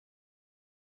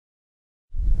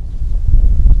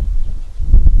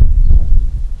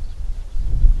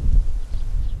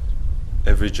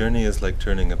Every journey is like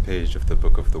turning a page of the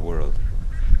book of the world,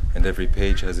 and every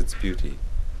page has its beauty,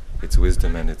 its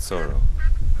wisdom and its sorrow.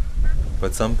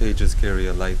 But some pages carry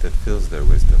a light that fills their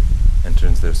wisdom and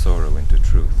turns their sorrow into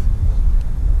truth.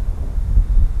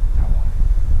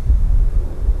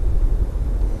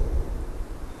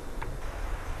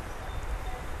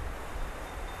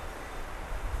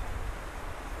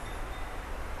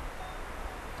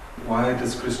 Why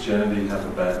does Christianity have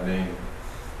a bad name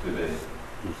today?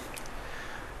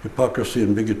 Hypocrisy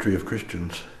and bigotry of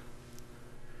Christians.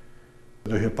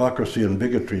 The hypocrisy and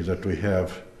bigotry that we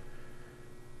have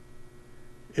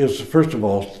is, first of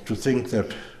all, to think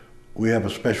that we have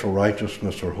a special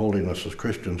righteousness or holiness as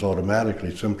Christians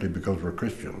automatically simply because we're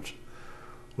Christians,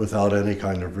 without any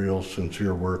kind of real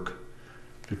sincere work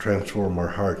to transform our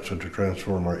hearts and to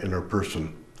transform our inner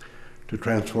person, to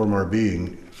transform our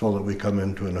being so that we come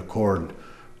into an accord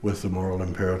with the moral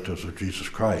imperatives of Jesus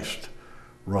Christ,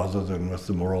 rather than with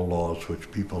the moral laws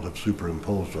which people have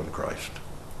superimposed on Christ.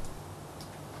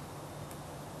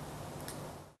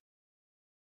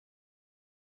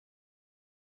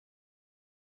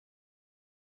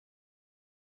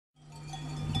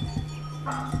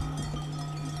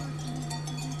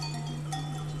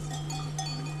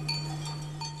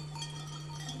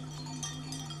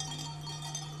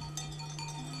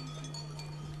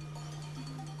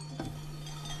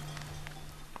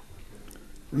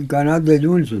 În Canada, de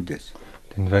unde sunteți?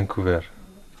 Din Vancouver.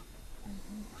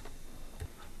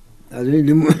 Ați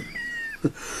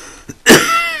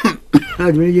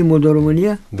venit din Moldova,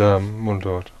 România? Da,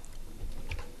 Moldova.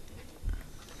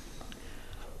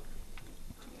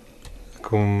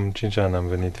 Acum 5 ani am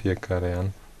venit fiecare an.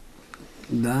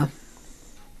 Da.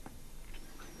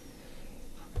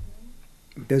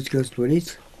 Sunteți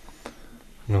căsătoriți?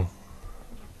 Nu.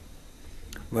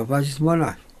 Vă faceți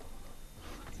monah?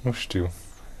 Nu știu.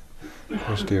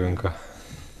 Nu știu încă.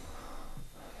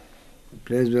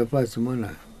 Trebuie să vă faceți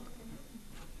monah.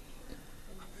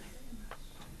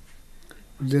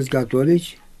 Sunteți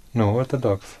catolici? Nu,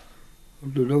 ortodox.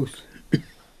 Ortodox.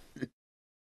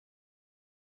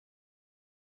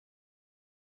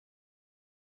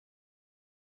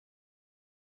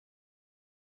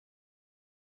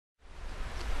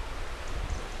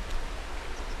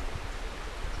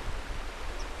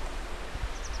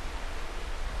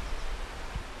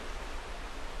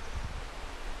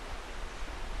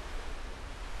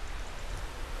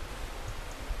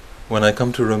 When I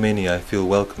come to Romania, I feel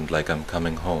welcomed like I'm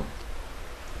coming home.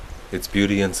 Its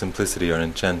beauty and simplicity are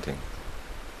enchanting.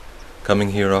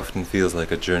 Coming here often feels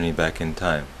like a journey back in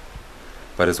time.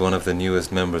 But as one of the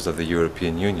newest members of the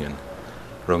European Union,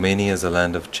 Romania is a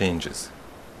land of changes.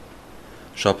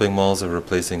 Shopping malls are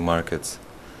replacing markets,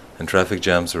 and traffic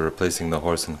jams are replacing the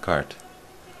horse and cart.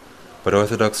 But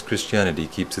Orthodox Christianity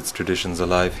keeps its traditions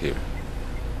alive here,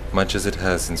 much as it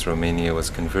has since Romania was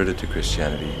converted to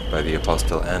Christianity by the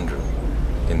Apostle Andrew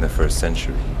in the 1st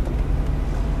century.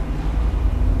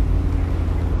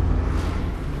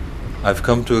 I've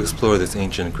come to explore this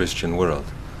ancient Christian world,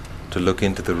 to look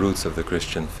into the roots of the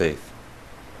Christian faith.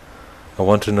 I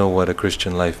want to know what a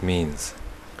Christian life means,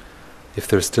 if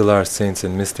there still are saints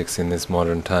and mystics in this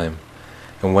modern time,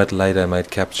 and what light I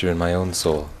might capture in my own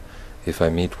soul, if I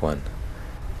meet one.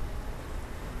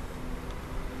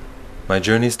 My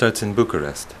journey starts in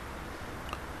Bucharest.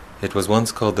 It was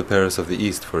once called the Paris of the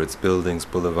East for its buildings,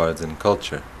 boulevards, and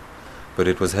culture, but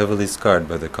it was heavily scarred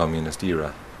by the communist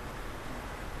era.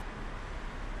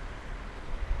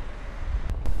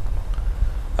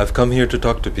 I've come here to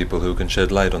talk to people who can shed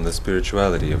light on the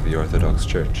spirituality of the Orthodox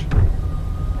Church.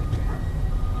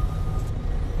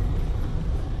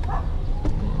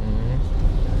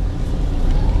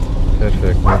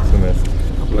 Perfect, mulțumesc.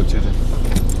 O plăcere.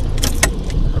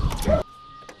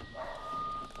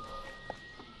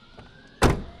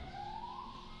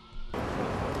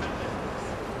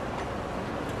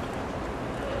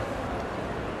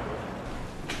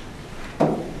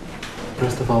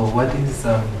 First of all, what is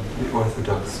the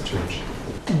Orthodox Church?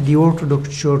 The Orthodox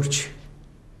Church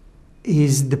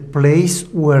is the place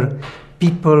where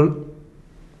people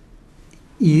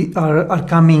are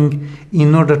coming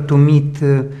in order to meet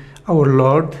our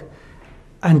Lord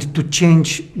and to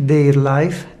change their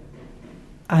life,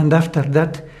 and after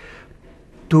that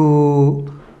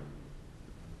to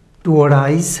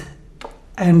arise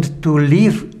and to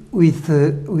live with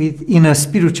in a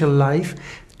spiritual life,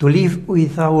 to live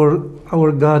with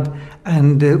our God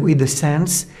and with the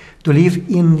saints, to live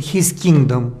in His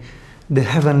kingdom, the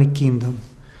heavenly kingdom.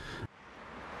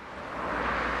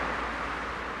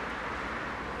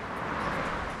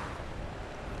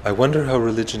 I wonder how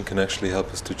religion can actually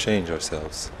help us to change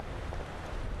ourselves.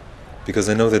 because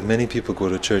I know that many people go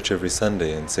to church every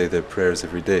Sunday and say their prayers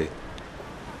every day,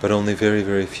 but only very,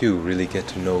 very few really get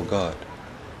to know God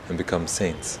and become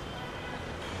saints.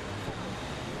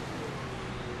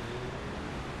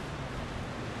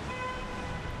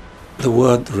 The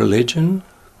word religion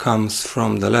comes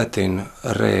from the Latin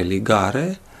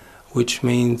religare, which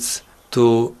means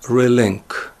to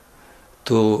relink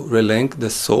the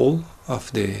soul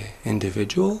of the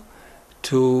individual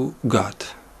to God.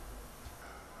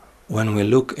 When we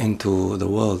look into the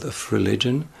world of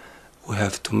religion, we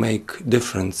have to make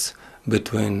difference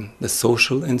between the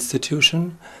social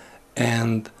institution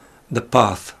and the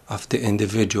path of the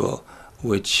individual,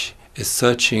 which is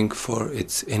searching for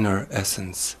its inner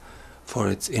essence, for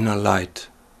its inner light.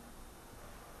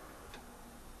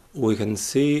 We can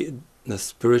see the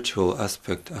spiritual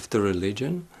aspect of the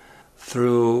religion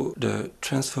through the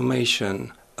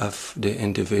transformation of the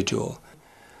individual.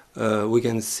 We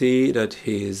can see that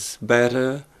he is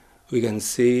better, we can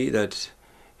see that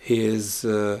he is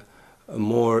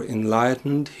more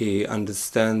enlightened, he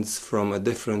understands from a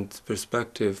different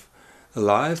perspective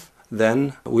life.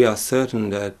 Then we are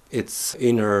certain that its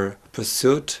inner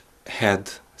pursuit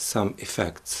had some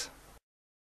effects.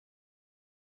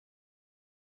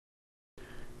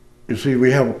 You see,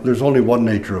 there's only one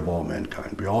nature of all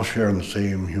mankind. We all share in the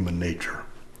same human nature.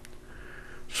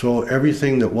 So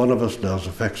everything that one of us does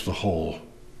affects the whole.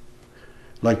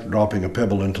 Like dropping a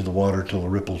pebble into the water till the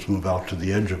ripples move out to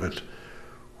the edge of it.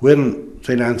 When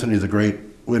St. Anthony the Great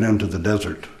went into the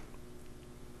desert,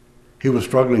 he was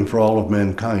struggling for all of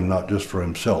mankind, not just for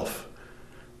himself,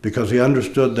 because he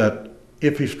understood that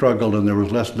if he struggled and there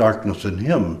was less darkness in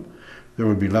him, there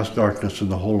would be less darkness in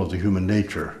the whole of the human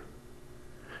nature.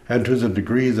 And to the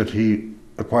degree that he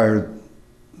acquired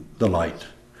the light,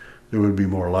 there would be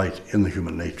more light in the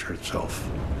human nature itself.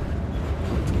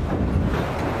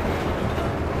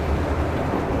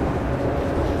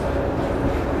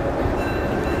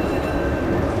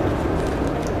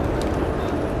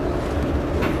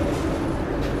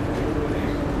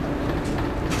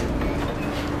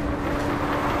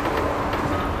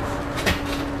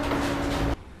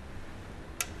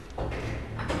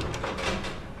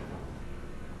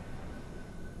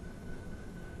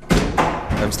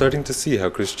 I'm starting to see how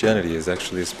Christianity is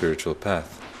actually a spiritual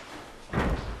path.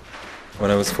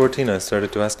 When I was 14, I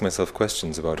started to ask myself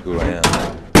questions about who I am,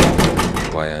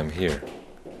 why I'm here.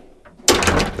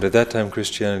 But at that time,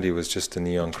 Christianity was just a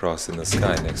neon cross in the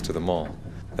sky next to the mall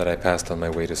that I passed on my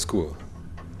way to school.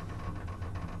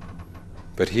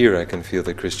 But here I can feel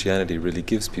that Christianity really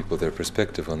gives people their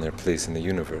perspective on their place in the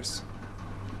universe.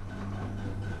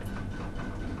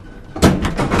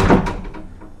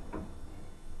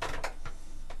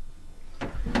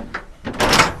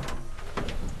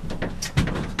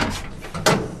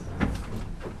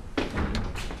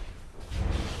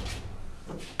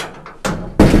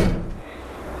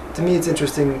 To me, it's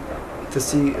interesting to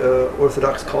see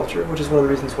Orthodox culture, which is one of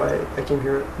the reasons why I came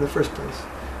here in the first place.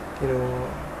 You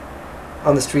know,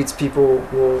 on the streets, people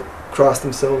will cross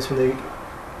themselves when they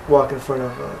walk in front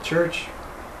of a church.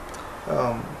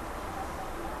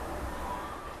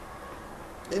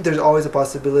 There's always a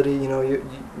possibility. You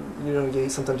know,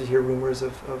 sometimes you hear rumors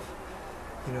of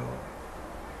you know,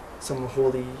 some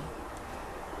holy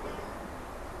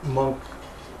monk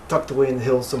tucked away in the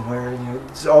hills somewhere. You know,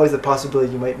 there's always a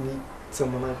possibility you might meet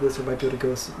someone like this, or might be able to go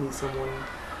meet someone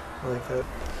like that.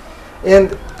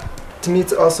 And to me,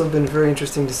 it's also been very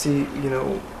interesting to see, you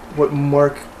know, what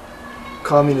mark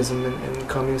communism and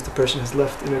communist oppression has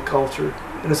left in a culture,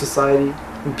 in a society,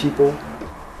 in people.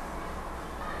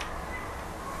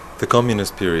 The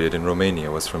communist period in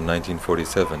Romania was from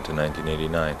 1947 to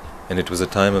 1989, and it was a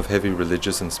time of heavy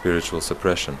religious and spiritual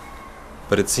suppression.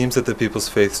 But it seems that the people's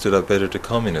faith stood up better to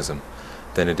communism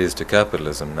than it is to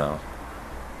capitalism now.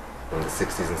 In the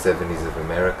 60s and 70s of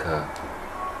America,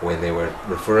 when they were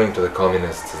referring to the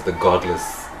communists as the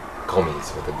godless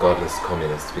commies, or the godless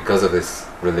communists, because of this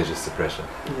religious suppression.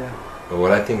 Yeah. But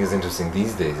what I think is interesting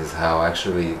these days is how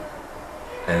actually,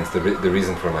 and it's the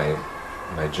reason for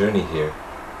my journey here,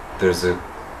 there's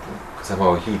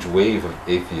somehow a huge wave of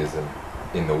atheism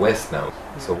in the West now.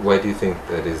 So why do you think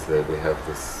that is, that we have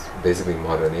this basically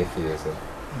modern atheism?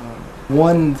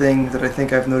 One thing that I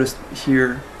think I've noticed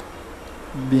here,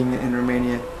 being in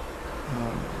Romania,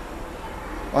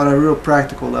 on a real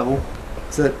practical level,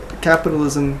 is that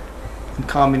capitalism and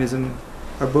communism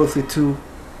are both the two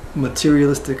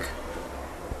materialistic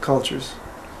cultures.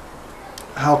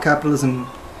 How capitalism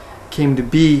came to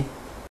be